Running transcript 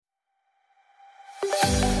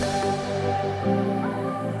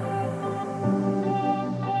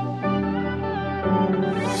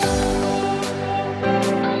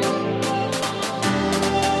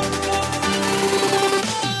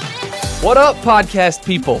What up, podcast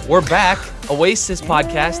people? We're back, Oasis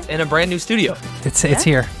Podcast, in a brand new studio. It's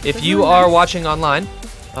here. If you are watching online,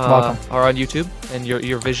 Welcome. or on YouTube, and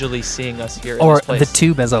you're visually seeing us here in Or this place, the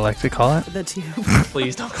tube, as I like to call it. The two.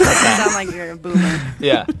 please don't cut You that. sound like you're a boomer.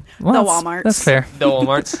 Yeah, Well, The that's- Walmarts. That's fair. the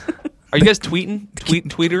Walmarts. Are you guys tweetering?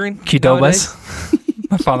 nowadays? Qdobas.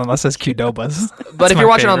 My father-in-law says Qdobas. But if my you're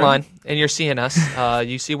watching favorite. online and you're seeing us,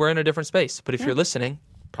 you see we're in a different space. But if you're listening,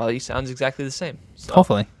 probably sounds exactly the same. So,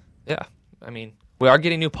 Hopefully. yeah. I mean, we are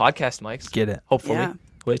getting new podcast mics. Get it. Hopefully. Yeah.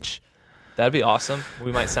 Which, that'd be awesome.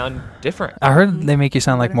 We might sound different. I heard they make you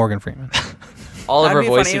sound like Morgan Freeman. All of That'd our be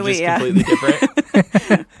voices funny, are just yeah. completely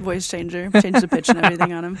different. Voice changer. Change the pitch and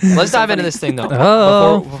everything on him. Let's dive into this thing, though,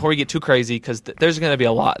 Oh. before we get too crazy, because there's going to be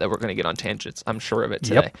a lot that we're going to get on tangents. I'm sure of it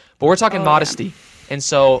today. Yep. But we're talking Oh, modesty. And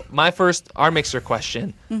so our mixer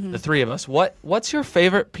question, the three of us, what's your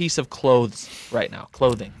favorite piece of clothes right now?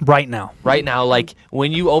 Clothing. Right now. Right now, like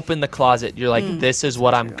when you open the closet, you're like, this is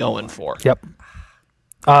what I'm going for. Yep.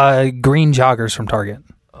 Green joggers from Target.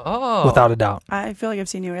 Oh. Without a doubt. I feel like I've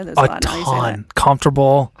seen you wear those A a lot. Now you say that. ton.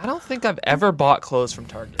 Comfortable. I don't think I've ever bought clothes from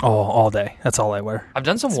Target. Oh, all day. That's all I wear. I've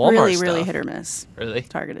done some It's Walmart really, stuff. really hit or miss. Really?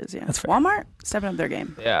 Target is, yeah. That's fair. Walmart, stepping up their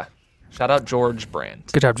game. Yeah. Shout out George brand.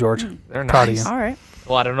 Good job, George. They're Proud of nice. you. All right.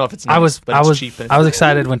 Well, I don't know if it's nice, I was but it's I was cheap. And I was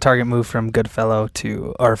excited when Target moved from Goodfellow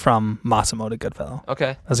from Massimo to Goodfellow.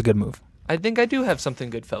 Okay. That was a good move. I think I do have something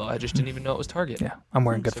Goodfellow. I just didn't even know it was Target. Yeah, I'm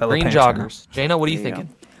wearing So Goodfellow green pants right now. joggers. Jana, what are you There you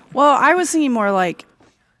thinking? Well, I was thinking more like,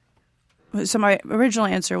 so my original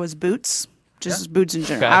answer was boots. Just boots in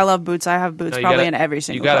general. Okay. I love boots. I have boots No, you probably gotta- in every You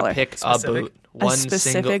single got to color. pick a Specific. boot. A One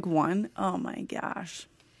specific single. one? Oh my gosh.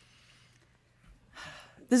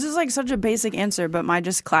 This is like such a basic answer, but my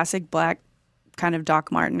just classic black kind of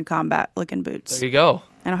Doc Marten combat looking boots. There you go.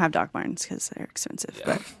 I don't have Doc Martens because they're expensive. Yeah.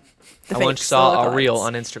 But the I once fakes, saw the a reel lookalikes.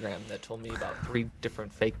 on Instagram that told me about 3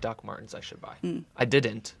 different fake Doc Martens I should buy. Hmm. I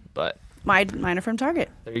didn't, but Mine are from Target.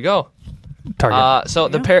 there you go. Target. So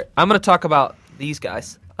the pair. I'm going to talk about these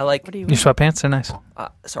guys. I like. What do you Your sweatpants are nice.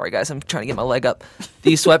 Sorry guys, I'm trying to get my leg up.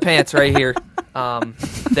 These sweatpants right here,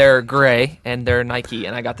 they're gray and they're Nike,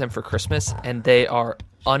 and I got them for Christmas, and they are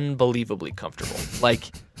unbelievably comfortable.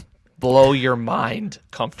 Like, blow your mind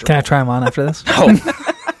comfortable. Can I try them on after this? No.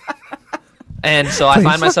 And so I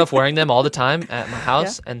find myself wearing them all the time at my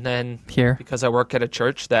house, and then Here. because I work at a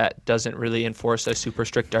church that doesn't really enforce a super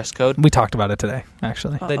strict dress code. We talked about it today,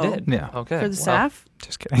 actually. They Uh-oh. did. Yeah. Okay. For the Wow. staff?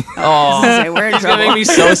 Just kidding. Oh, Say, we're in it's gonna make trouble. me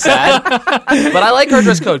so sad. But I like our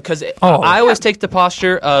dress code because Oh. I always take the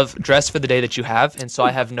posture of dress for the day that you have, and so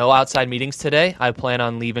I have no outside meetings today. I plan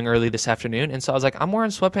on leaving early this afternoon, and so I was like, I'm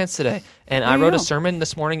wearing sweatpants today, and I you wrote a go. sermon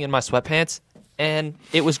this morning in my sweatpants, and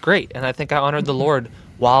it was great, and I think I honored the Lord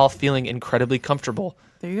while feeling incredibly comfortable,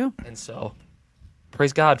 There you go. and so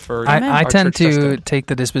praise God for. I our tend church dress to code. take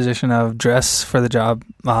the disposition of dress for the job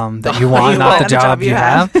that you want, not the want. job you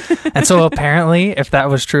have. And so apparently, if that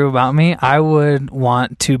was true about me, I would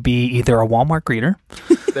want to be either a Walmart greeter,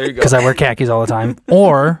 There you go. because I wear khakis all the time,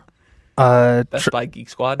 or Best Buy Geek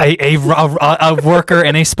Squad. a worker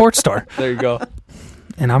in a sports store. There you go.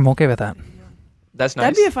 And I'm okay with that. That's nice.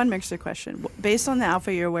 That'd be a fun mixer question. Based on the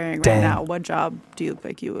outfit you're wearing right Damn. now, what job do you look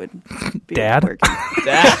like you would be Dad? working?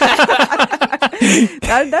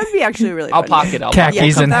 That'd be actually really I'll fun. pocket. I'll Khakis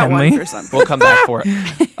pocket. Yeah, and that one Henley. for some. We'll come back for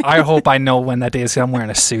it. I hope I know when that day is. I'm wearing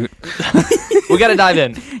a suit. We got to dive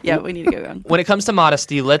in. Yeah, we need to go on. When it comes to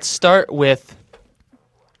modesty, let's start with.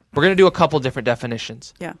 We're going to do a couple different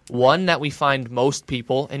definitions. Yeah. One that we find most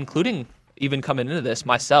people, including even coming into this,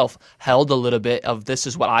 myself, held a little bit of this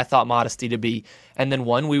is what I thought modesty to be. And then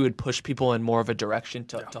one we would push people in more of a direction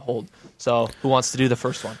to hold. So who wants to do the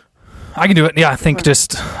first one? I can do it. Yeah, I think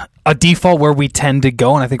just a default where we tend to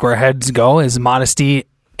go, and I think where our heads go, is modesty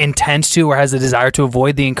intends to or has a desire to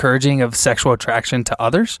avoid the encouraging of sexual attraction to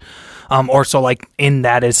others. Or so like in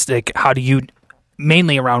that is like how do you,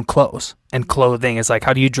 mainly around clothes and clothing, is like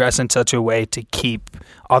how do you dress in such a way to keep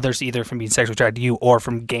others either from being sexually attracted to you or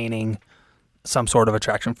from gaining some sort of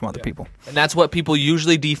attraction from other people. And that's what people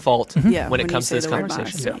usually default Yeah, when it you comes to say this the word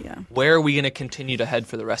conversation. modesty, yeah. Where are we going to continue to head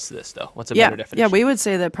for the rest of this, though? What's a Yeah, better definition? yeah, we would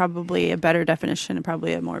say that probably a better definition and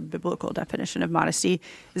probably a more biblical definition of modesty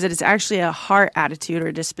is that it's actually a heart attitude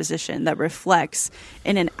or disposition that reflects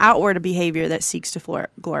in an outward behavior that seeks to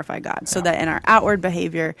glorify God. So that in our outward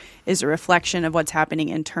behavior is a reflection of what's happening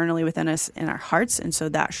internally within us in our hearts, and so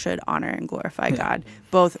that should honor and glorify God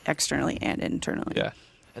both externally and internally. Yeah.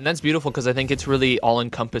 And that's beautiful because I think it's really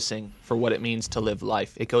all-encompassing for what it means to live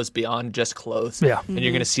life. It goes beyond just clothes. Yeah. And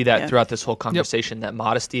you're going to see that Yeah. throughout this whole conversation, that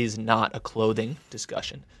modesty is not a clothing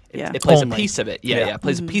discussion. It, Yeah. it plays Only. a piece of it. Yeah. Yeah, it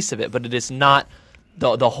plays a piece of it, but it is not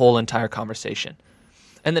the whole entire conversation.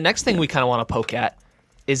 And the next thing we kind of want to poke at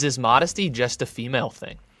is modesty just a female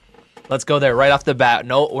thing? Let's go there right off the bat.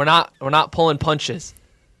 No, we're not pulling punches.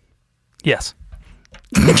 Yes.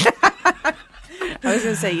 I was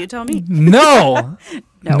going to say, you tell me. No.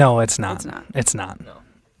 No, No, it's not. it's not. It's not. No.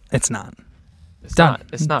 It's not. It's Done. not.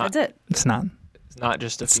 It's not. That's it. It's not. It's not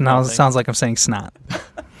just a It's female not. It thing. sounds like I'm saying snot.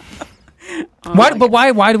 Oh Why? my But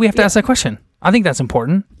God. why do we have to ask that question? I think that's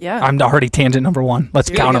important. Yeah. I'm already tangent number one. Let's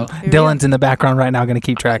Here count you them. go. Here we go. Dylan's in the background right now, going to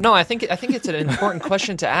keep track. No, I think it's an important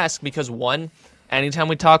question to ask because one, anytime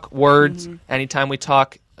we talk words, anytime we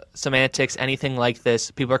talk semantics, anything like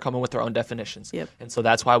this, people are coming with their own definitions. Yep. And so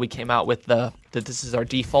that's why we came out with that this is our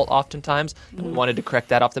default oftentimes, and we wanted to correct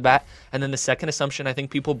that off the bat. And then the second assumption I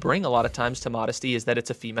think people bring a lot of times to modesty is that it's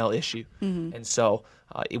a female issue. And so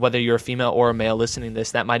whether you're a female or a male listening to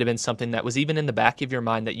this, that might have been something that was even in the back of your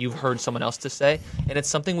mind that you've heard someone else to say, and it's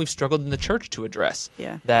something we've struggled in the church to address.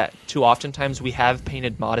 Yeah. That too oftentimes we have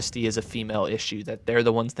painted modesty as a female issue, that they're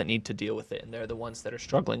the ones that need to deal with it, and they're the ones that are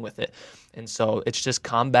struggling with it. And so it's just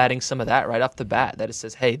combating some of that right off the bat, that it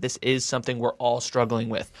says, hey, this is something we're all struggling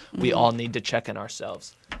with. We all need to check in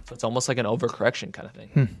ourselves. So it's almost like an overcorrection kind of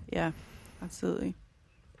thing. Yeah, absolutely.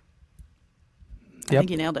 I Yep.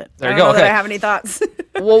 think you nailed it. There I you don't go. know that I Okay. have any thoughts.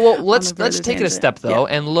 Well, let's further take it a tangent. step though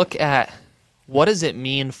Yeah. and look at what does it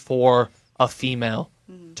mean for a female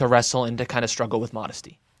to wrestle and to kind of struggle with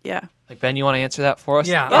modesty. Yeah. Like Ben, you want to answer that for us?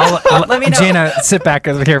 Yeah. Let me know. Jana, sit back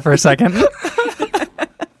over here for a second. I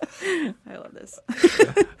love this.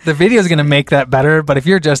 The video is going to make that better, but if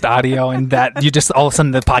you're just audio and that you just all of a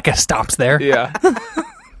sudden the podcast stops there. Yeah.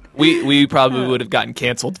 we probably would have gotten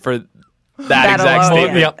canceled for that That exact alone,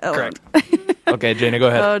 statement. yeah. Yep, correct. Okay, Jana, go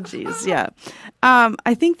ahead. Oh, geez. Yeah.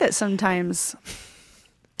 I think that sometimes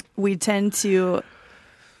we tend to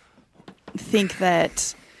think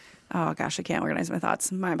that, oh gosh, I can't organize my thoughts.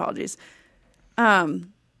 My apologies. That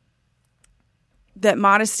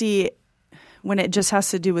modesty, when it just has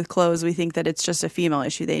to do with clothes, we think that it's just a female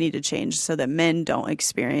issue they need to change so that men don't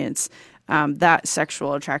experience that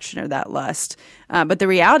sexual attraction or that lust. But the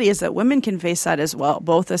reality is that women can face that as well,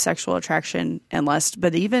 both a sexual attraction and lust.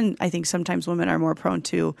 But even I think sometimes women are more prone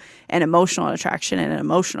to an emotional attraction and an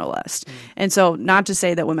emotional lust. And so not to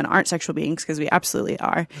say that women aren't sexual beings, because we absolutely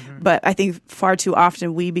are. But I think far too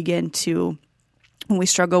often we begin to, when we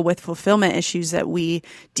struggle with fulfillment issues, that we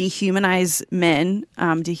dehumanize men,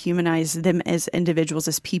 dehumanize them as individuals,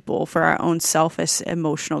 as people, for our own selfish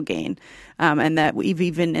emotional gain. And that we've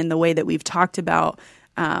even, in the way that we've talked about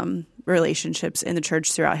relationships in the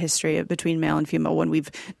church throughout history between male and female, when we've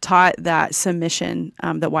taught that submission,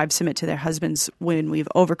 that wives submit to their husbands, when we've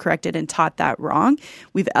overcorrected and taught that wrong,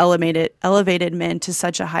 we've elevated men to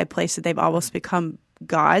such a high place that they've almost become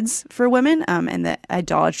gods for women, and that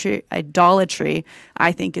idolatry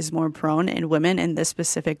I think is more prone in women in this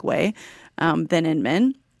specific way than in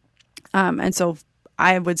men, and so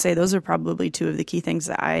I would say those are probably two of the key things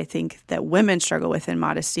that I think that women struggle with in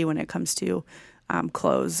modesty when it comes to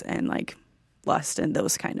clothes and like lust and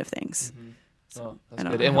those kind of things. Oh, I that's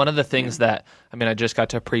don't good. know. And one of the things that, I just got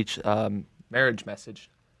to preach marriage message.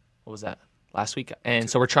 What was that? Last week. And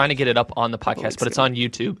so we're trying to get it up on the podcast, weeks but it's ago. on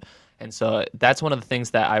YouTube. And so that's one of the things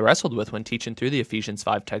that I wrestled with when teaching through the Ephesians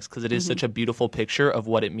 5 text, because it is such a beautiful picture of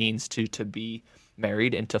what it means to be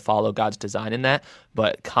married and to follow God's design in that,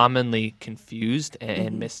 but commonly confused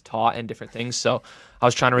and mistaught and different things. So I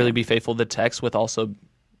was trying to really be faithful to the text with also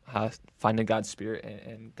finding God's spirit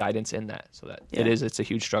and guidance in that, so that it's a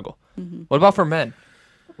huge struggle. What about for men?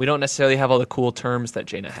 We don't necessarily have all the cool terms that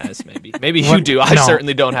Jana has, maybe. Maybe you do. I No.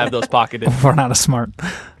 certainly don't have those pocketed. We're not as smart.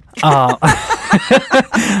 Well,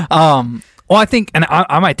 I think, and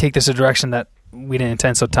I might take this a direction that we didn't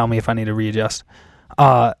intend, so tell me if I need to readjust.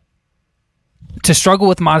 To struggle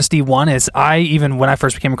with modesty, one is even when I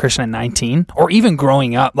first became a Christian at 19, or even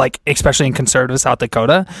growing up, like especially in conservative South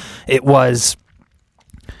Dakota, it was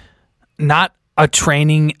not a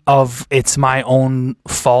training of it's my own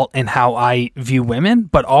fault in how I view women,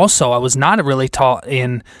 but also I was not really taught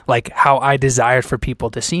in like how I desired for people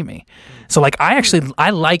to see me. So like I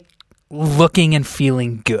like looking and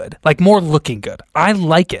feeling good, like more looking good. I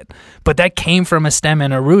like it, but that came from a stem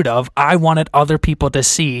and a root of I wanted other people to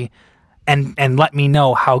see and let me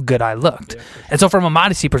know how good I looked. Yeah. And so from a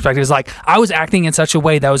modesty perspective, it's like I was acting in such a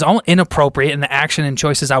way that was inappropriate, and the action and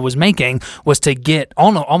choices I was making was to get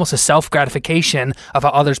almost a self-gratification of how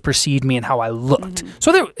others perceived me and how I looked.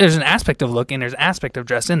 So there's an aspect of looking, there's an aspect of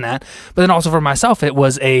dress in that, but then also for myself, it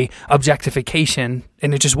was a objectification,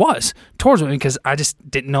 and it just was towards me because I just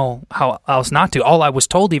didn't know how else not to. All I was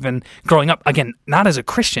told, even growing up, again, not as a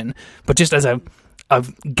Christian, but just as a a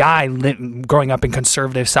guy growing up in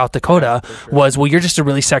conservative South Dakota was, well, you're just a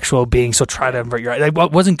really sexual being, so try to invert your. Like,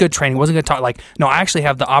 wasn't good training, wasn't good talk. Like, no, I actually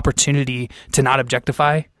have the opportunity to not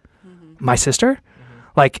objectify my sister.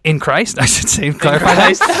 Like in Christ, I should say, clarify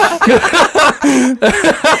that.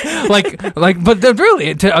 But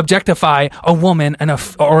really, to objectify a woman and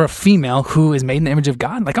or a female who is made in the image of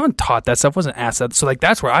God, like I'm taught that stuff, wasn't asked that. So like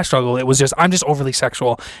that's where I struggle. It was just I'm just overly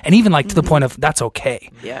sexual, and even like to the point of that's okay.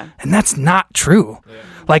 Yeah, and that's not true. Yeah.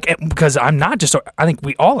 Like because I'm not just. I think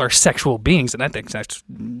we all are sexual beings, and I think that's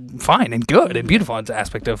fine and good and beautiful. It's an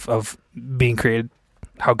aspect of being created,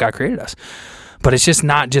 how God created us. But it's just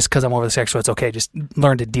not just because I'm overly sexual. It's okay. Just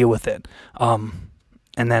learn to deal with it. And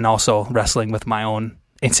then also wrestling with my own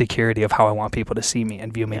insecurity of how I want people to see me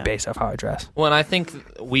and view me based off how I dress. Well, and I think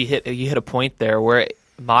you hit a point there where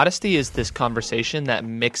modesty is this conversation that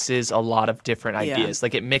mixes a lot of different ideas.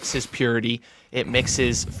 Like it mixes purity, it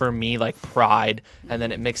mixes for me like pride, and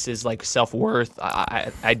then it mixes like self-worth,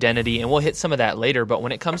 identity, and we'll hit some of that later. But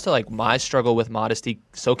when it comes to like my struggle with modesty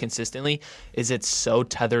so consistently is it's so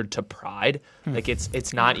tethered to pride. Like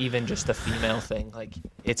it's not even just a female thing, like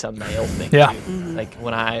it's a male thing too. Like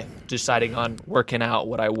when I deciding on working out,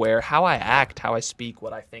 what I wear, how I act, how I speak,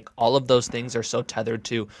 what I think, all of those things are so tethered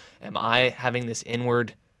to, am I having this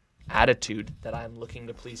inward attitude that I'm looking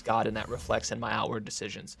to please God, and that reflects in my outward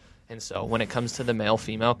decisions. And so when it comes to the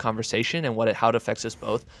male-female conversation and how it affects us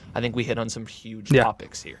both, I think we hit on some huge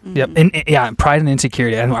topics here. Yep. And pride and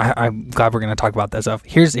insecurity. And I'm glad we're going to talk about that stuff.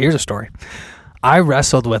 Here's a story. I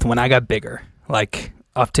wrestled with when I got bigger, like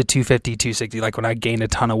up to 250, 260, like when I gained a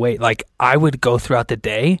ton of weight, like I would go throughout the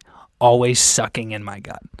day always sucking in my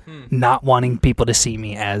gut, not wanting people to see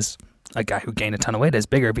me as a guy who gained a ton of weight as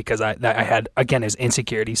bigger, because I had, again, his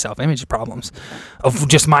insecurity, self-image problems of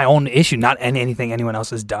just my own issue, not anything anyone else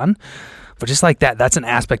has done. But just like that's an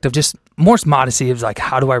aspect of just more modesty of like,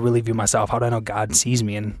 how do I really view myself? How do I know God sees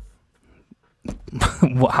me, and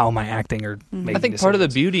how am I acting or making I think decisions? part of the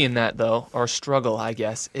beauty in that, though, or struggle, I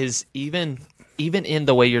guess, is even in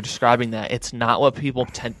the way you're describing that, it's not what people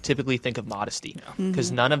typically think of modesty,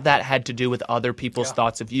 because none of that had to do with other people's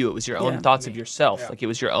thoughts of you. It was your own thoughts of yourself. Like it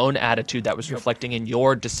was your own attitude that was reflecting in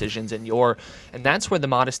your decisions and that's where the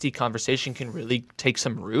modesty conversation can really take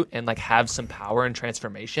some root and like have some power and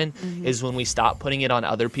transformation, is when we stop putting it on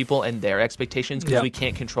other people and their expectations, because we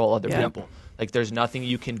can't control other people. Like there's nothing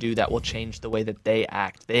you can do that will change the way that they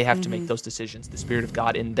act. They have to make those decisions. The Spirit of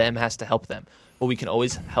God in them has to help them. But we can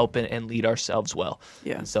always help and lead ourselves well.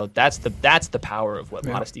 Yeah. And so that's the power of what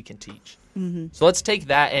modesty can teach. So let's take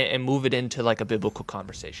that and move it into like a biblical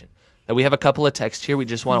conversation. Now we have a couple of texts here we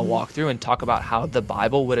just want to walk through and talk about how the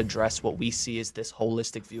Bible would address what we see as this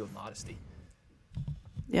holistic view of modesty.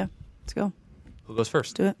 Yeah, let's go. Who goes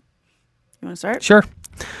first? Do it. You want to start? Sure.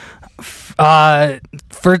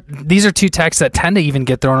 These are two texts that tend to even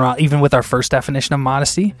get thrown around, even with our first definition of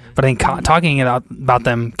modesty. But I think talking about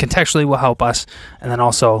them contextually will help us, and then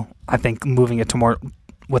also I think moving it to more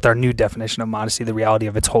with our new definition of modesty, the reality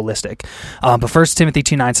of it's holistic. But 1 Timothy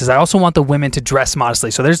 2:9 says, "I also want the women to dress modestly."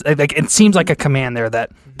 So there's like it seems like a command there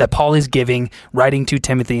that Paul is giving, writing to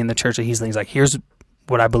Timothy in the church that he's like, here's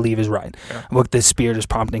what I believe is right, what the Spirit is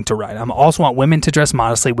prompting to write. I also want women to dress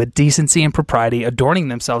modestly with decency and propriety, adorning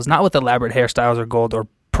themselves not with elaborate hairstyles or gold or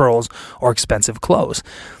pearls or expensive clothes.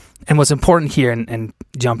 And what's important here, and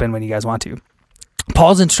jump in when you guys want to,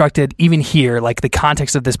 Paul's instructed even here, like the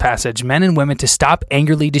context of this passage, men and women to stop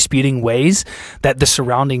angrily disputing ways that the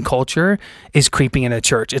surrounding culture is creeping into the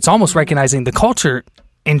church. It's almost recognizing the culture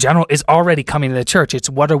in general is already coming to the church. It's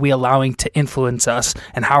what are we allowing to influence us,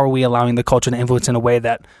 and how are we allowing the culture to influence in a way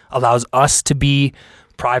that allows us to be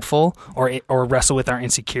prideful or wrestle with our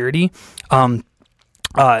insecurity. And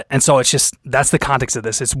so it's just, that's the context of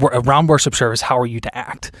this. It's around worship service. How are you to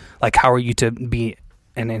act? Like, how are you to be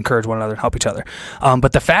and encourage one another and help each other?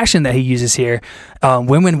 But the fashion that he uses here,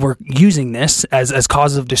 women were using this as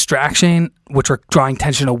causes of distraction, which are drawing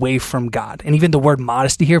tension away from God. And even the word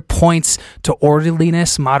modesty here points to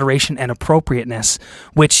orderliness, moderation, and appropriateness,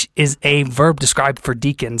 which is a verb described for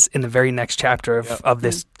deacons in the very next chapter of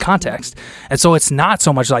this context. And so it's not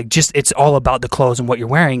so much like just it's all about the clothes and what you're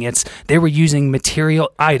wearing. It's they were using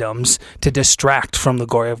material items to distract from the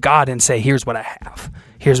glory of God and say, here's what I have.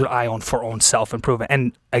 Here's what I own for own self-improvement.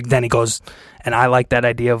 And then he goes, and I like that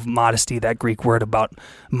idea of modesty, that Greek word about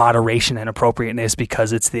moderation and appropriateness,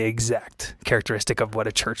 because it's the exact characteristic of what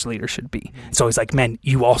a church leader should be. So he's like, men,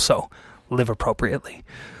 you also live appropriately.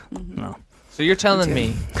 No. So you're telling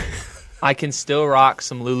me I can still rock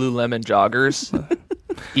some Lululemon joggers,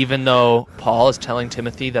 even though Paul is telling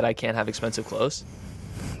Timothy that I can't have expensive clothes?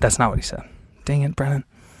 That's not what he said. Dang it, Brennan.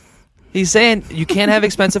 He's saying you can't have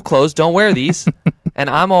expensive clothes. Don't wear these. And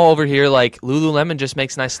I'm all over here like Lululemon just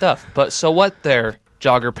makes nice stuff. But so what? Their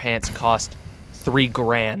jogger pants cost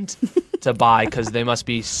 $3,000 to buy because they must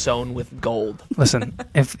be sewn with gold. Listen,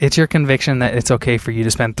 if it's your conviction that it's okay for you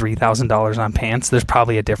to spend $3,000 on pants, there's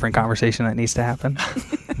probably a different conversation that needs to happen.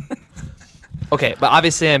 Okay, but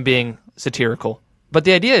obviously I'm being satirical. But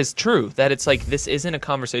the idea is true, that it's like this isn't a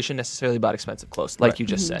conversation necessarily about expensive clothes, like you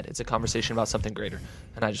just said. It's a conversation about something greater.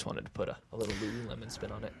 And I just wanted to put a little Lululemon spin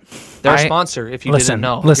on it. They're a sponsor, if you didn't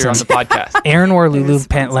know, here on the podcast. Aaron wore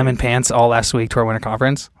Lululemon pants all last week to our winter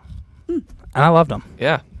conference, and I loved them.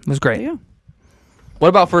 Yeah. It was great. Yeah. What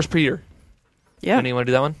about 1 Peter? Yeah. Anyone want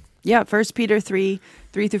to do that one? Yeah, 1 Peter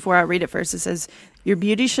 3:3-4. I'll read it first. It says, "Your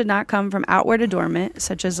beauty should not come from outward adornment,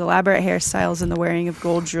 such as elaborate hairstyles and the wearing of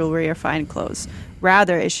gold jewelry or fine clothes.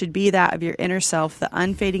 Rather, it should be that of your inner self, the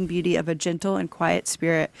unfading beauty of a gentle and quiet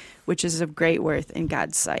spirit, which is of great worth in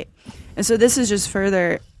God's sight." And so this is just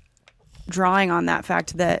further drawing on that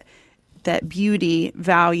fact that beauty,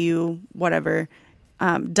 value, whatever,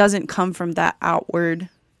 doesn't come from that outward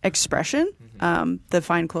expression. The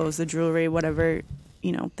fine clothes, the jewelry, whatever,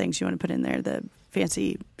 things you want to put in there, the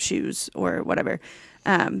fancy shoes or whatever.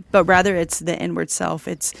 But rather it's the inward self.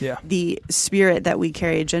 It's the spirit that we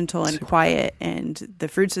carry, gentle and quiet, and the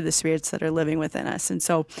fruits of the spirits that are living within us. And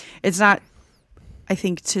so it's not, I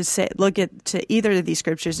think, to either of these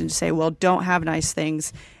scriptures and to say, well, don't have nice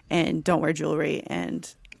things and don't wear jewelry,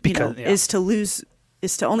 and is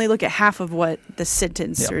to only look at half of what the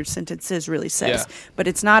sentence or sentences really says. Yeah. But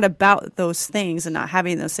it's not about those things and not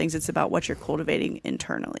having those things. It's about what you're cultivating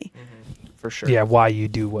internally. For sure. Yeah, why you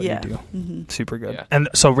do what you do. Super good. Yeah. And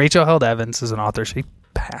so Rachel Held Evans is an author. She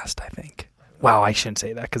passed, I think. Wow, I shouldn't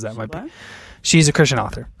say that because that might be. She's a Christian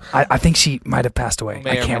author. I think she might have passed away.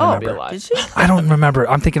 I can't remember. Did she? I don't remember.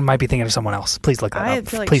 I'm might be thinking of someone else. Please look that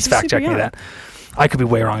up. Like please fact check me that. I could be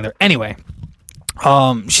way wrong there. Anyway,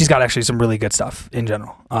 she's got actually some really good stuff in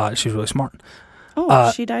general. She's really smart.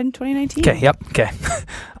 Oh, she died in 2019. Okay, yep, okay.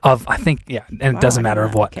 I think, and it doesn't matter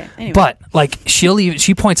of what. Okay, anyway. But like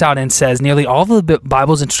she points out and says nearly all of the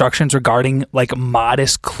Bible's instructions regarding like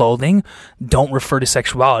modest clothing don't refer to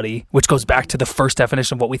sexuality, which goes back to the first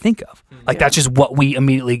definition of what we think of. Like that's just what we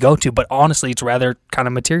immediately go to. But honestly, it's rather kind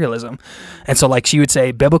of materialism. And so like she would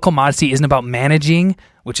say, biblical modesty isn't about managing,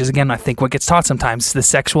 which is, again, I think what gets taught sometimes, the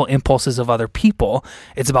sexual impulses of other people.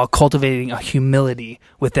 It's about cultivating a humility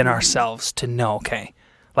within ourselves to know, okay,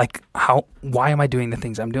 like why am I doing the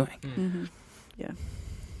things I'm doing? Mm-hmm. Yeah.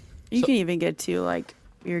 You can even get to like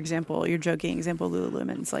your joking example,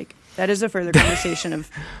 Lululemon's. Like that is a further conversation of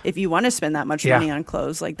if you want to spend that much money on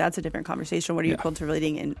clothes, like that's a different conversation. What are you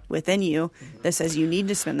cultivating within you that says you need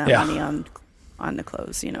to spend that money on the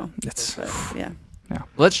clothes,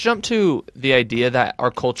 Let's jump to the idea that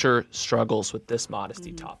our culture struggles with this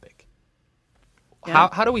modesty topic. Yeah.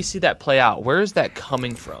 How do we see that play out? Where is that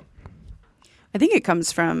coming from? I think it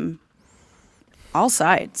comes from all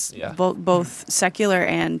sides, both secular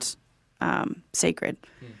and sacred.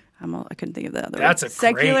 I couldn't think of the other word. That's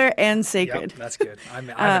secular and sacred. Yep, that's good. I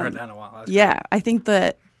haven't heard that in a while. I think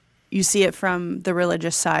that you see it from the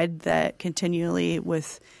religious side that continually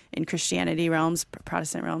in Christianity realms,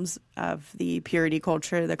 Protestant realms, of the purity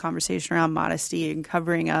culture, the conversation around modesty and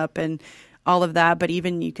covering up and all of that. But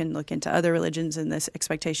even you can look into other religions and the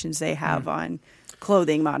expectations they have on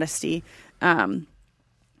clothing modesty.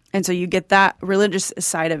 And so you get that religious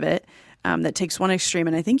side of it that takes one extreme.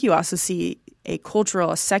 And I think you also see a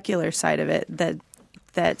secular side of it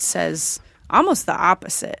that says almost the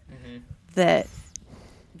opposite, that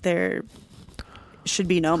there should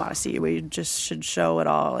be no modesty. We just should show it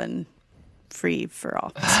all and free for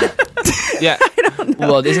all. Yeah. I don't know.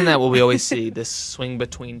 Well, isn't that what we always see? This swing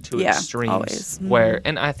between two extremes. Always. Where,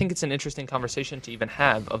 and I think it's an interesting conversation to even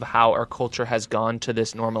have of how our culture has gone to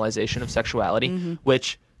this normalization of sexuality,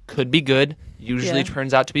 which could be good, usually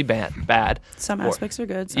turns out to be bad. Some aspects are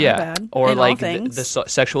good, some are bad. Or like the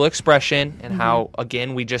sexual expression and how,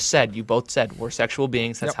 again, you both said, we're sexual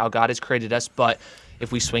beings. That's how God has created us. But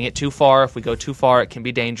if we swing it too far, if we go too far, it can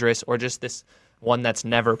be dangerous. Or just this one that's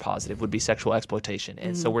never positive would be sexual exploitation.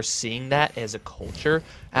 And so we're seeing that as a culture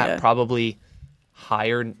at probably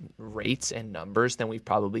higher rates and numbers than we've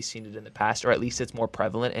probably seen it in the past, or at least it's more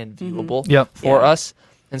prevalent and viewable for us.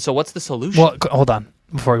 And so what's the solution? Well, hold on.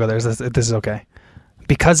 Before I go there, this is okay.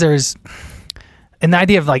 Because there's an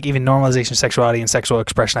idea of like even normalization of sexuality and sexual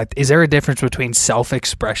expression. Is there a difference between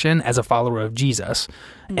self-expression as a follower of Jesus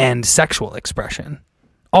and sexual expression?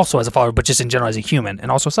 Also as a follower, but just in general as a human, and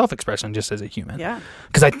also self-expression just as a human. Yeah.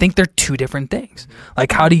 Because I think they're two different things.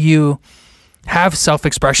 Like how do you have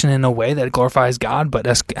self-expression in a way that glorifies God, but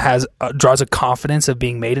draws a confidence of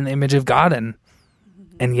being made in the image of God,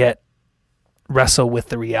 and yet wrestle with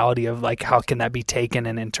the reality of like how can that be taken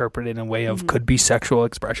and interpreted in a way of could be sexual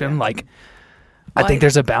expression. Like, I think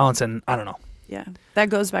there's a balance, and I don't know. Yeah, that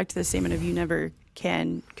goes back to the statement of you never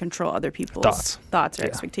can control other people's thoughts or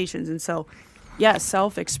expectations, and so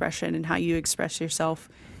self-expression and how you express yourself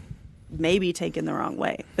may be taken the wrong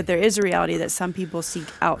way, but there is a reality that some people seek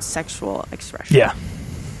out sexual expression. Yeah.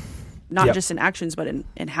 Not just in actions, but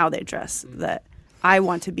in how they dress. That I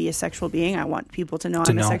want to be a sexual being. I want people to know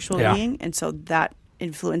I'm a sexual being. And so that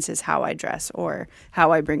influences how I dress or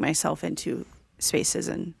how I bring myself into spaces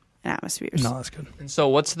and atmospheres. No, that's good. And so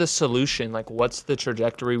what's the solution? Like, what's the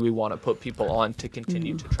trajectory we want to put people on to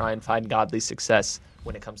continue to try and find godly success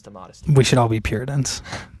when it comes to modesty? We should all be Puritans.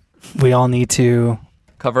 We all need to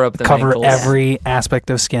cover up the cover ankles. every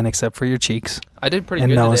aspect of skin except for your cheeks. I did pretty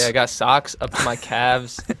and good nose. today. I got socks up to my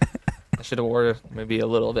calves. I should have wore maybe a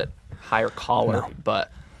little bit higher collar,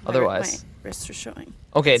 but otherwise. My wrists are showing.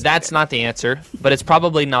 Okay, that's not the answer, but it's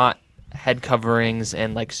probably not head coverings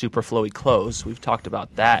and like super flowy clothes. We've talked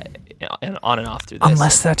about that and on and off through this.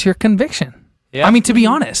 Unless that's your conviction. Yeah. I mean, to be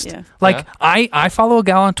honest, Yeah. like Yeah. I follow a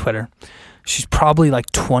gal on Twitter. She's probably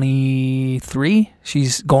like 23.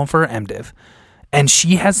 She's going for her MDiv. And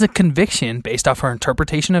she has the conviction based off her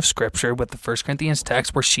interpretation of scripture with the 1 Corinthians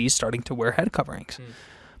text where she's starting to wear head coverings.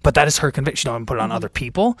 But that is her conviction. She don't put it on other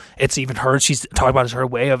people. It's even her. She's talking about as her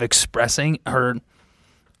way of expressing her,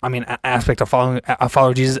 aspect of following. I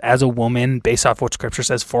follow Jesus as a woman based off what scripture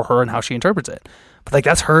says for her and how she interprets it. But like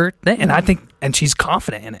that's her thing, and I think, and she's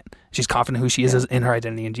confident in it. She's confident who she is in her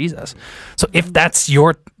identity in Jesus. So if that's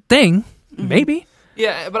your thing, maybe.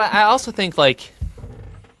 Yeah, but I also think like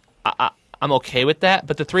I'm okay with that.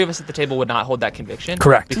 But the three of us at the table would not hold that conviction.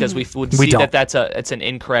 Correct. Because we would We see don't. that it's an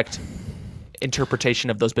incorrect interpretation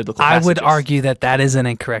of those biblical passages. I would argue that is an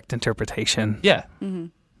incorrect interpretation. Yeah.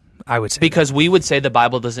 I would say Because we would say the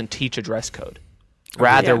Bible doesn't teach a dress code.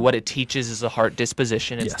 Rather, Yeah. what it teaches is a heart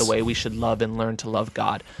disposition. It's the Yes. way we should love and learn to love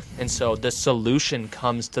God. And so the solution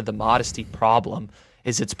comes to the modesty problem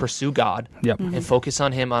is it's pursue God Yep. and focus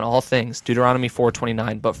on Him on all things. Deuteronomy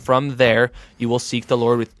 4:29. But from there, you will seek the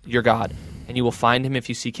Lord with your God, and you will find Him if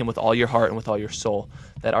you seek Him with all your heart and with all your soul.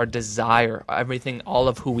 That our desire, everything, all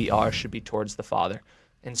of who we are should be towards the Father.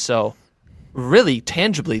 And so, really,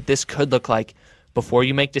 tangibly, this could look like before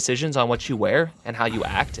you make decisions on what you wear and how you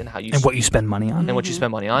act and how you and what you spend money on. and what you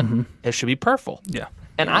spend money on, it should be purple. Yeah.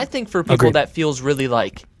 And I think for people Agreed. that feels really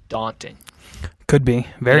like daunting. Could be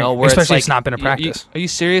very, You know, where especially it's it's not been a you- practice. are you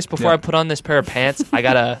serious? Before Yeah. I put on this pair of pants, I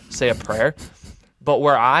gotta say a prayer. But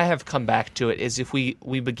where I have come back to it is if we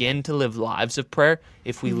begin to live lives of prayer,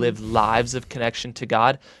 if we live lives of connection to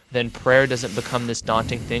God, then prayer doesn't become this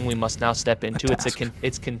daunting thing we must now step into.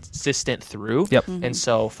 It's consistent through. Yep. And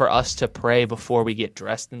so for us to pray before we get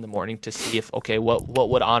dressed in the morning to see if, okay, what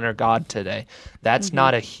would honor God today? That's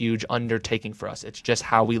not a huge undertaking for us. It's just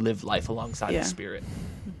how we live life alongside the Spirit.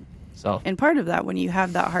 So And part of that, when you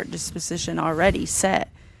have that heart disposition already set,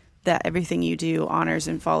 that everything you do honors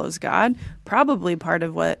and follows God, probably part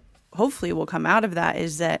of what hopefully will come out of that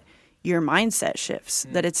is that your mindset shifts.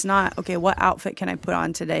 That it's not, okay, what outfit can I put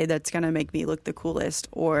on today that's going to make me look the coolest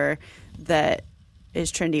or that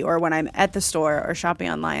is trendy? Or when I'm at the store or shopping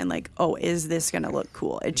online, like, oh, is this going to look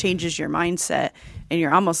cool? It changes your mindset and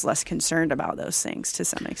you're almost less concerned about those things to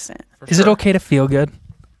some extent. Is it okay to feel good?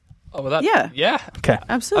 Oh, well, Yeah. Okay.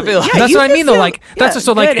 Absolutely. I feel like- Yeah, That's you what I can mean, though. feel- Like that's yeah,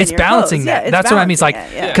 so like good in it's your balancing clothes. that. Yeah, it's That's what I mean. It's like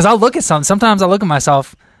balancing it, yeah. because I'll look at sometimes I look at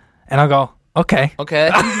myself and I'll go, okay. Okay.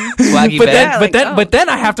 Swaggy But bag. then, Yeah, but like, then, oh. but then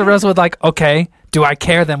I have to wrestle with like, okay, do I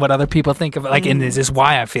care then what other people think of it? Like, and is this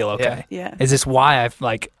why I feel okay? Yeah. Is this why I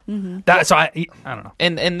like that? So I don't know.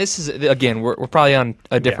 And this is, again, we're probably on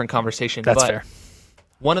a different conversation. That's but fair.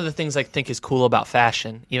 One of the things I think is cool about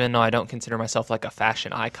fashion, even though I don't consider myself like a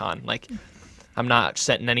fashion icon, like I'm not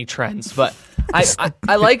setting any trends, but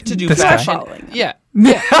I like to do This guy. fashion. Following them. Yeah.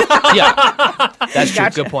 Yeah. That's true.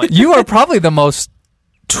 Good point. You are probably the most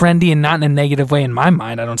trendy and not in a negative way in my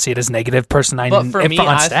mind. I don't see it as negative person. But for me,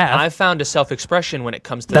 on staff. I've found a self-expression when it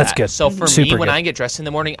comes to That's that. good. So for Super me, when good. I get dressed in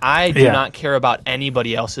the morning, I do Yeah. not care about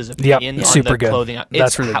anybody else's opinion on Super the good. clothing.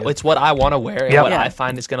 That's really good. It's what I want to wear and Yep. what Yeah. I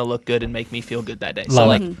find is going to look good and make me feel good that day. Love so it.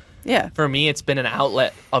 like Yeah. for me, it's been an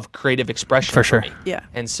outlet of creative expression For sure. me. Yeah.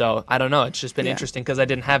 And so I don't know. It's just been Yeah. interesting because I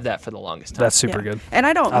didn't have that for the longest time. That's super Yeah. good. And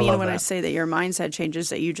I don't I mean love when I that. say that your mindset changes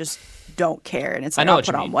that you just don't care and it's I like know I'll what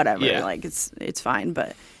you put on mean. whatever. Yeah. Like it's fine,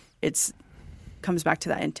 but it's comes back to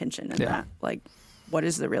that intention and Yeah. that like what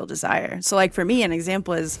is the real desire. So like for me an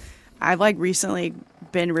example is I've like recently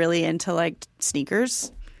been really into like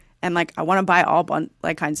sneakers and like I want to buy all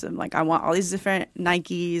kinds of them. Like I want all these different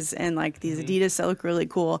Nikes and like these Adidas that look really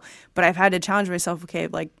cool. But I've had to challenge myself. Okay,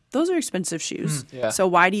 like those are expensive shoes. Yeah. So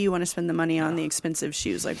why do you want to spend the money on the expensive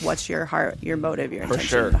shoes? Like what's your heart, your motive, your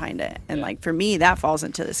intention behind it? And like for me, that falls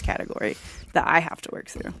into this category that I have to work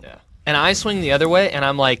through. Yeah. And I swing the other way, and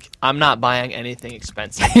I'm like, I'm not buying anything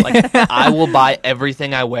expensive. Like, I will buy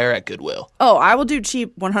everything I wear at Goodwill. Oh, I will do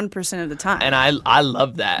cheap 100% of the time. And I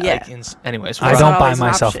love that. Yeah. Like, anyways, I not don't buy always an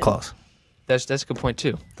myself option. clothes. that's a good point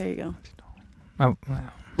too. There you go. I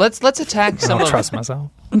Let's attack some don't of. trust myself.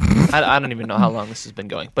 I don't even know how long this has been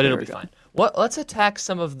going, but it'll be fine. Let's attack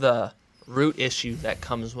some of the root issue that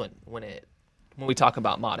comes when we talk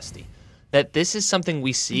about modesty. That this is something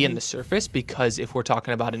we see in the surface, because if we're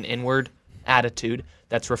talking about an inward attitude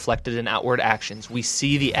that's reflected in outward actions, we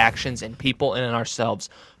see the actions in people and in ourselves.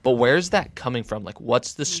 But where's that coming from? Like,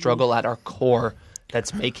 what's the struggle at our core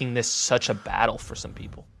that's making this such a battle for some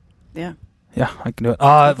people? Yeah. Yeah, I can do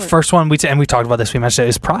it. First one, we talked about this, we mentioned it,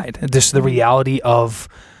 is pride. This the reality of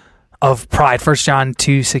pride. 1 John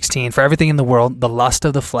 2:16, for everything in the world, the lust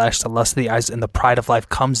of the flesh, the lust of the eyes, and the pride of life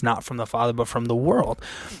comes not from the Father, but from the world.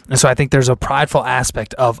 And so I think there's a prideful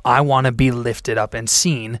aspect of, I want to be lifted up and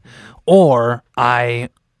seen, or I,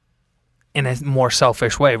 in a more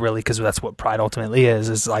selfish way, really, because that's what pride ultimately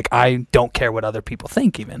is like, I don't care what other people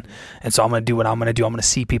think even. And so I'm going to do what I'm going to do. I'm going to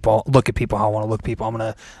see people, look at people how I want to look at people. I'm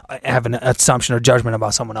going to have an assumption or judgment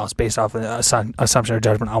about someone else based off of an assumption or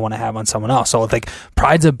judgment I want to have on someone else. So I think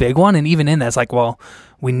pride's a big one. And even in that, it's like, well,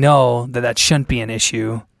 we know that shouldn't be an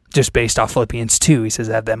issue just based off Philippians 2. He says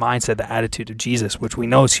that mindset, the attitude of Jesus, which we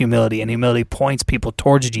know is humility, and humility points people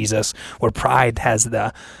towards Jesus, where pride has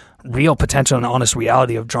the real potential and honest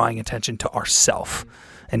reality of drawing attention to ourself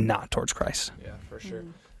and not towards Christ. Yeah, for sure.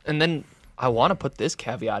 And then I want to put this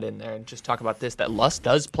caveat in there and just talk about this, that lust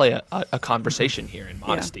does play a conversation here in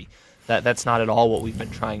modesty. That's not at all what we've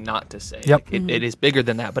been trying not to say. Yep. Like, it is bigger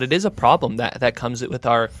than that, but it is a problem that comes with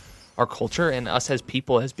our culture and us as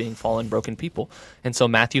people, as being fallen, broken people. And so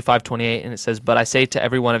Matthew 5:28, and it says, but I say to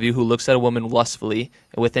every one of you who looks at a woman lustfully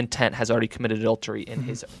with intent has already committed adultery in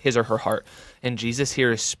his or her heart. And Jesus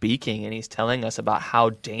here is speaking, and he's telling us about how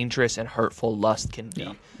dangerous and hurtful lust can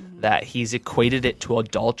be. That he's equated it to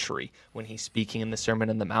adultery when he's speaking in the Sermon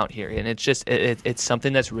on the Mount here. And it's just, it's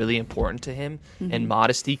something that's really important to him, and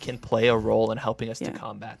modesty can play a role in helping us to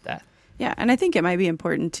combat that. Yeah, and I think it might be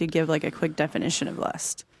important to give like a quick definition of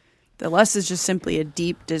lust. The lust is just simply a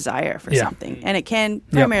deep desire for something. And it can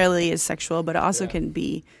primarily is sexual, but it also can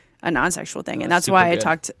be a non-sexual thing. And that's why I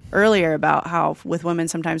talked earlier about how with women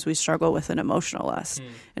sometimes we struggle with an emotional lust,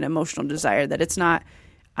 an emotional desire, that it's not,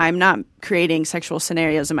 I'm not creating sexual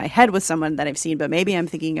scenarios in my head with someone that I've seen, but maybe I'm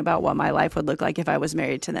thinking about what my life would look like if I was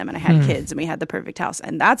married to them and I had kids and we had the perfect house.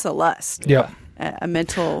 And that's a lust. Yeah. A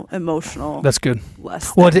mental, emotional That's good.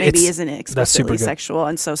 lust Well, that maybe it's- isn't that's explicitly super good. sexual.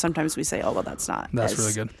 And so sometimes we say, oh, well, that's not. That's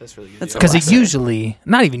really good. That's really good. That's Because it lesser. usually,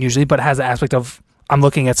 not even usually, but it has the aspect of, I'm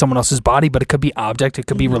looking at someone else's body, but it could be object, it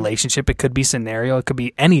could be relationship, it could be scenario, it could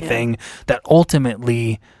be anything that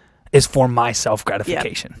ultimately is for my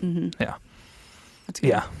self-gratification. Yeah. That's good.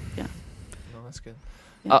 Yeah. Yeah. No, that's good.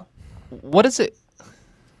 Yeah. What is it?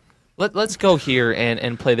 Let's go here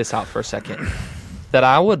and play this out for a second. That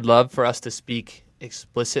I would love for us to speak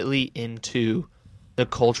explicitly into the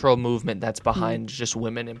cultural movement that's behind just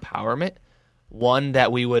women empowerment. One that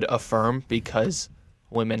we would affirm because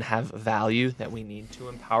women have value, that we need to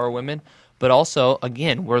empower women. But also,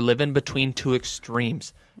 again, we're living between two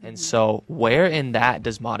extremes. And so where in that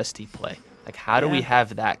does modesty play? Like, how do we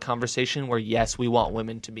have that conversation where, yes, we want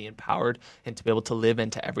women to be empowered and to be able to live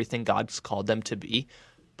into everything God's called them to be,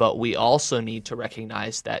 but we also need to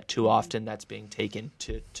recognize that too often that's being taken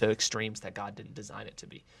to extremes that God didn't design it to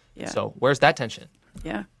be. Yeah. So where's that tension?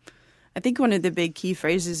 Yeah. I think one of the big key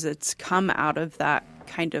phrases that's come out of that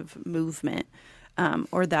kind of movement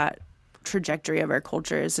or that trajectory of our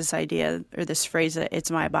culture is this idea or this phrase that it's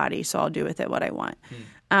my body, so I'll do with it what I want.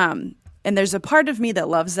 And there's a part of me that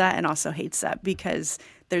loves that and also hates that, because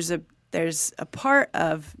there's a part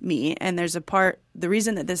of me, and there's a part, the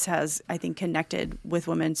reason that this has, I think, connected with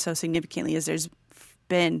women so significantly is there's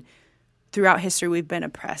been, throughout history, we've been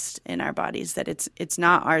oppressed in our bodies, that it's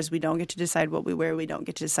not ours. We don't get to decide what we wear. We don't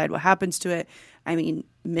get to decide what happens to it. I mean,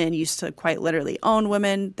 men used to quite literally own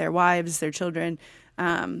women, their wives, their children.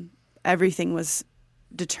 Everything was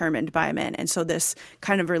determined by men. And so this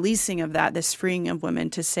kind of releasing of that, this freeing of women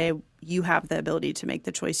to say, you have the ability to make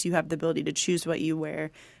the choice. You have the ability to choose what you wear,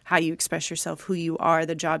 how you express yourself, who you are,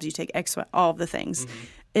 the jobs you take, all of the things,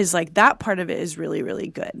 is like that part of it is really, really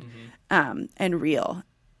good and real.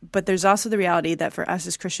 But there's also the reality that for us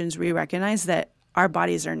as Christians, we recognize that our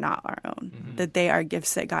bodies are not our own, that they are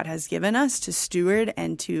gifts that God has given us to steward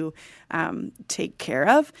and to take care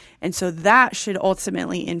of. And so that should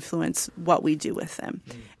ultimately influence what we do with them.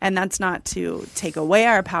 And that's not to take away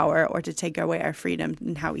our power or to take away our freedom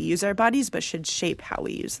in how we use our bodies, but should shape how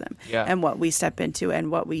we use them and what we step into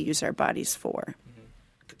and what we use our bodies for.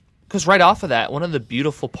 Because right off of that, one of the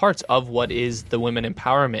beautiful parts of what is the women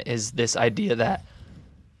empowerment is this idea that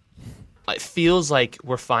it feels like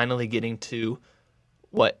we're finally getting to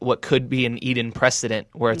what could be an Eden precedent,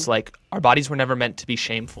 where it's like our bodies were never meant to be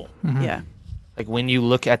shameful. Yeah. Like when you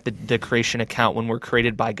look at the creation account, when we're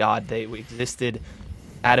created by God, we existed,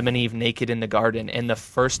 Adam and Eve naked in the garden, and the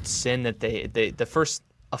first sin that the first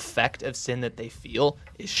effect of sin that they feel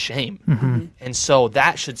is shame. And so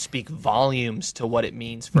that should speak volumes to what it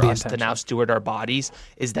means for us to now steward our bodies,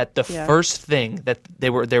 is that the first thing that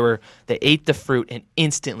they ate the fruit and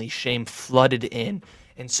instantly shame flooded in.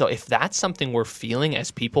 And so if that's something we're feeling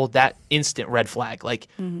as people, that instant red flag, like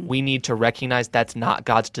we need to recognize that's not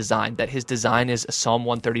God's design, that his design is Psalm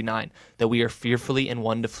 139, that we are fearfully and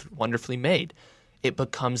wonderfully made. It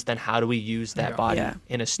becomes then how do we use that body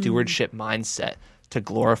in a stewardship mindset to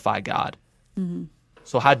glorify God?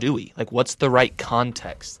 So how do we? Like, what's the right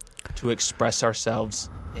context to express ourselves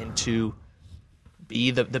and to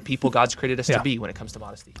be the people God's created us to be when it comes to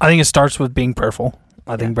modesty? I think it starts with being prayerful.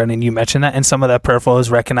 I think, Brendan, you mentioned that. And some of that prayerful is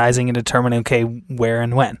recognizing and determining, okay, where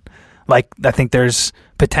and when. Like, I think there's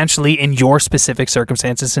potentially in your specific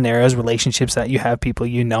circumstances, scenarios, relationships that you have, people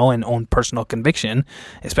you know, and own personal conviction,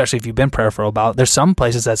 especially if you've been prayerful about. There's some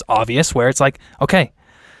places that's obvious where it's like, okay,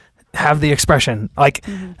 have the expression. Like,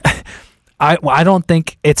 I don't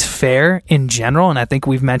think it's fair in general, and I think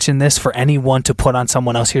we've mentioned this, for anyone to put on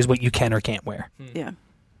someone else, here's what you can or can't wear. Yeah.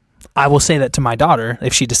 I will say that to my daughter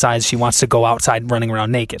if she decides she wants to go outside running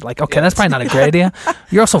around naked. Like, okay, that's probably not a great idea.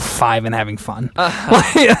 You're also 5 and having fun.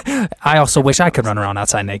 I also wish I could run around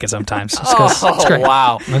outside naked sometimes. It's great.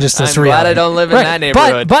 Wow. I'm glad I don't live in that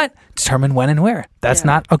neighborhood. But determine when and where. That's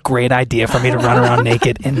not a great idea for me to run around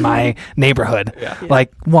naked in my neighborhood.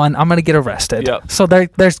 Like, one, I'm going to get arrested. So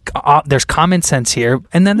there's common sense here,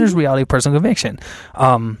 and then there's reality of personal conviction.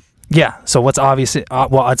 Yeah, so what's obvious?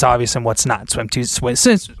 Well, it's obvious and what's not.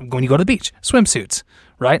 Swimsuits. When you go to the beach, swimsuits,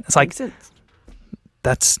 right? It's like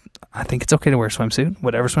I think it's okay to wear a swimsuit,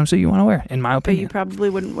 whatever swimsuit you want to wear, in my But opinion. you probably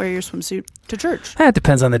wouldn't wear your swimsuit to church. It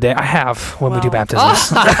depends on the day. I have when we do baptisms.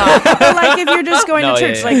 But like if you're just going to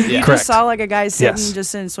church, like you Correct. just saw like a guy sitting Yes.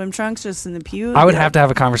 just in swim trunks, just in the pew. I would have to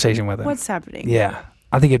have a conversation with him. What's happening? Yeah,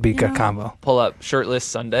 I think it'd be a good combo. Pull up shirtless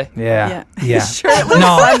Sunday. Yeah. Shirtless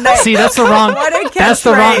No, Sunday. see, that's the wrong. What a That's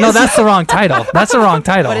the wrong. No, catchphrase. that's the wrong title. That's the wrong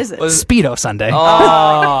title. What is it? Speedo Sunday. Oh,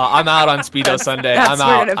 I'm out on Speedo Sunday. that's I'm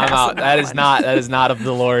we're out. gonna I'm pass out. on That that is one. not of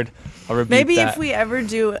the Lord. I'll rebuke Maybe that. if we ever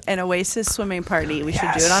do an Oasis swimming party, we should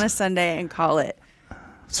do it on a Sunday and call it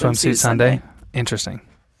Swimsuit Sunday. Interesting.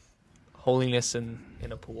 holiness in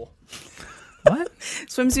a pool. What?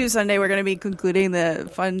 Swimsuit Sunday. We're going to be concluding the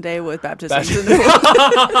fun day with baptisms in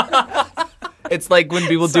the pool. It's like when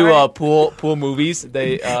people do pool movies.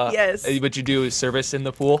 They Yes. what you do is service in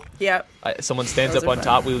the pool. Yep. Someone stands Those up are on fun.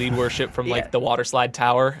 top. We lead worship from Yeah. like the water slide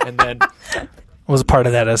tower, and then Was a part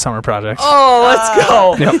of that as summer project. let's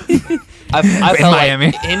go. Yep. I In felt Miami.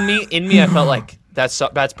 Like in me, I felt like that's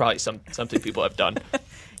probably something people have done.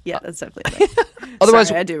 Yeah, that's definitely. Otherwise-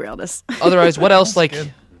 Sorry, I derailed us. Otherwise, what else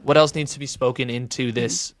what else needs to be spoken into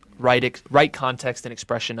this right context and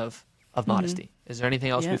expression of modesty? Is there anything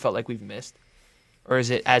else we felt like we've missed, or is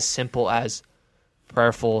it as simple as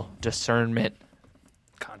prayerful discernment,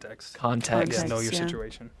 Context. Context. Know your yeah.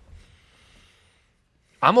 situation.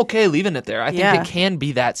 I'm okay leaving it there. I think Yeah. it can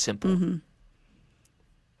be that simple.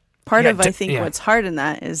 Part Yeah, of, I think, yeah. what's hard in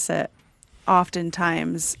that is that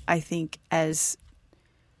oftentimes, I think, as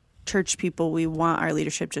church people, we want our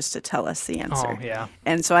leadership just to tell us the answer. Oh, yeah.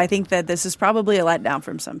 And so I think that this is probably a letdown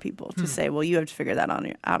from some people to say, well, you have to figure that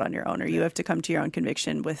out on your own, or you have to come to your own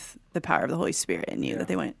conviction with the power of the Holy Spirit in you. That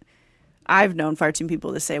they went. I've known far too many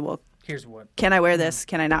people to say, well, Here's what. can I wear this?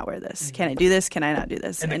 Can I not wear this? Can I do this? Can I not do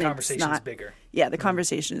this? And the it's conversation's not- bigger. Yeah, the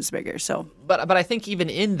conversation is bigger. So But I think even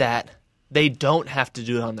in that, they don't have to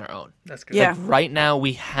do it on their own. That's good. yeah, Right now,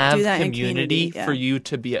 we have Do that in community community, yeah. for you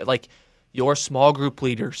to be like your small group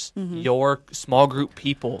leaders, your small group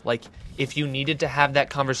people. Like if you needed to have that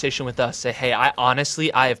conversation with us, say, hey, I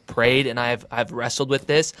have prayed and I've wrestled with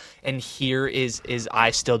this, and here is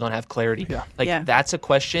I still don't have clarity. Yeah. Like Yeah. that's a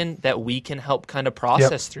question that we can help kind of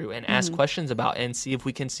process through and ask questions about and see if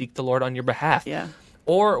we can seek the Lord on your behalf. yeah.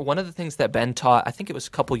 Or one of the things that Ben taught, I think it was a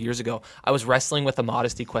couple years ago, I was wrestling with a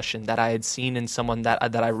modesty question that I had seen in someone that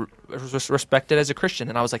I respected as a Christian.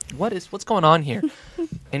 And I was like, what's going on here?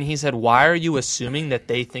 And he said, why are you assuming that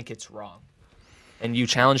they think it's wrong? And you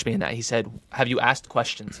challenged me in that. He said, have you asked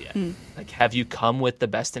questions yet? Like, have you come with the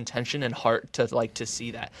best intention and heart to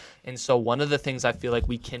see that? And so one of the things I feel like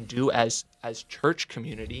we can do as church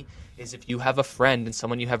community is if you have a friend and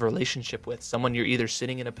someone you have a relationship with, someone you're either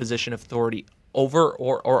sitting in a position of authority over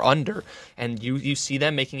or under, and you see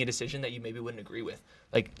them making a decision that you maybe wouldn't agree with,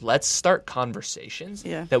 like, let's start conversations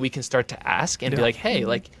that we can start to ask and be like, hey,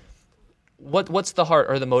 like, what's the heart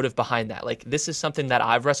or the motive behind that? Like, this is something that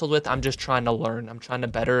I've wrestled with. I'm just trying to learn. I'm trying to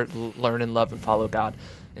better learn and love and follow God.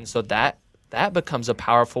 And so that becomes a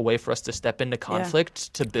powerful way for us to step into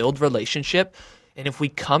conflict, to build relationship. And if we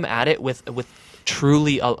come at it with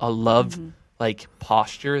truly a love like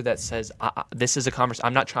posture that says, this is a conversation.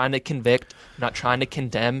 I'm not trying to convict. I'm not trying to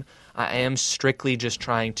condemn. I am strictly just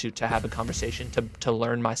trying to have a conversation, to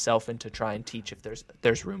learn myself and to try and teach if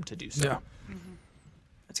there's room to do so. Yeah.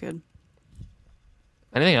 That's good.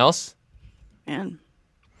 Anything else? Man,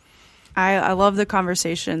 I love the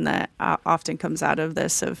conversation that often comes out of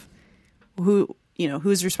this of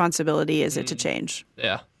whose responsibility is it to change?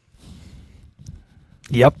 Yeah.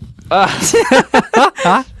 Yep.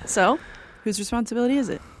 So, whose responsibility is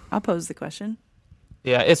it? I'll pose the question.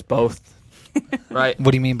 Yeah, it's both. Right.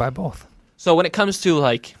 What do you mean by both? So when it comes to,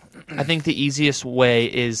 like, I think the easiest way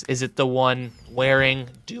is it the one wearing,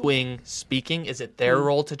 doing, speaking? Is it their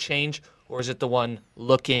role to change? Or is it the one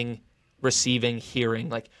looking, receiving, hearing?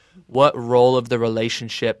 Like, what role of the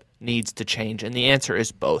relationship needs to change? And the answer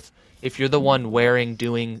is both. If you're the one wearing,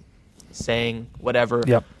 doing, saying, whatever,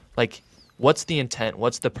 like, what's the intent?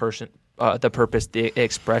 What's the purpose, the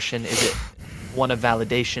expression? Is it one of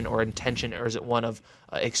validation or intention, or is it one of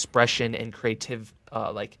expression and creative,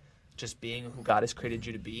 like, just being who God has created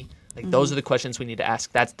you to be? Like, those are the questions we need to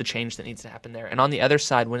ask. That's the change that needs to happen there. And on the other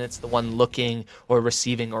side, when it's the one looking or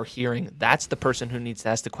receiving or hearing, that's the person who needs to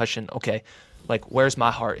ask the question, okay, like, where's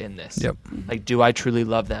my heart in this? Yep. Like, do I truly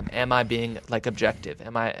love them? Am I being, like, objective?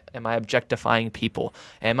 Am I objectifying people?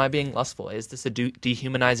 Am I being lustful? Is this a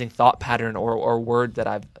dehumanizing thought pattern or word that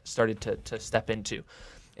I've started to step into?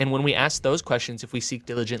 And when we ask those questions, if we seek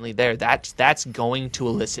diligently there, that's going to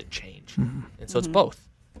elicit change. And so it's both.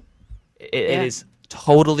 It is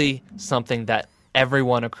totally something that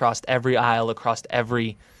everyone across every aisle, across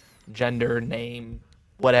every gender, name,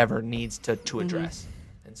 whatever, needs to address.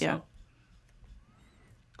 And so,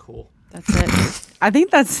 cool. That's it. I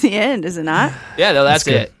think that's the end, is it not? Yeah, no, that's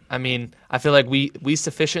it. I mean, I feel like we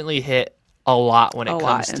sufficiently hit a lot when it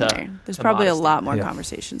comes to there. There's probably modesty. a lot more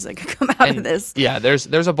conversations that could come out of this. Yeah,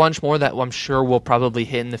 there's a bunch more that I'm sure we'll probably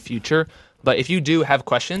hit in the future. But if you do have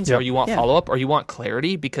questions or you want follow-up or you want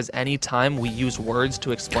clarity, because anytime we use words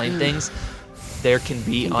to explain things, there can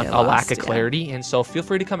be a lack of clarity. And so feel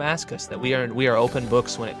free to come ask us. That we are open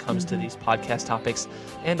books when it comes to these podcast topics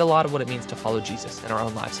and a lot of what it means to follow Jesus in our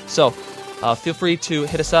own lives. So feel free to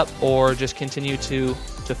hit us up or just continue to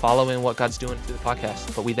follow in what God's doing through the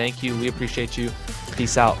podcast. But we thank you. We appreciate you.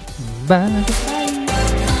 Peace out. Bye.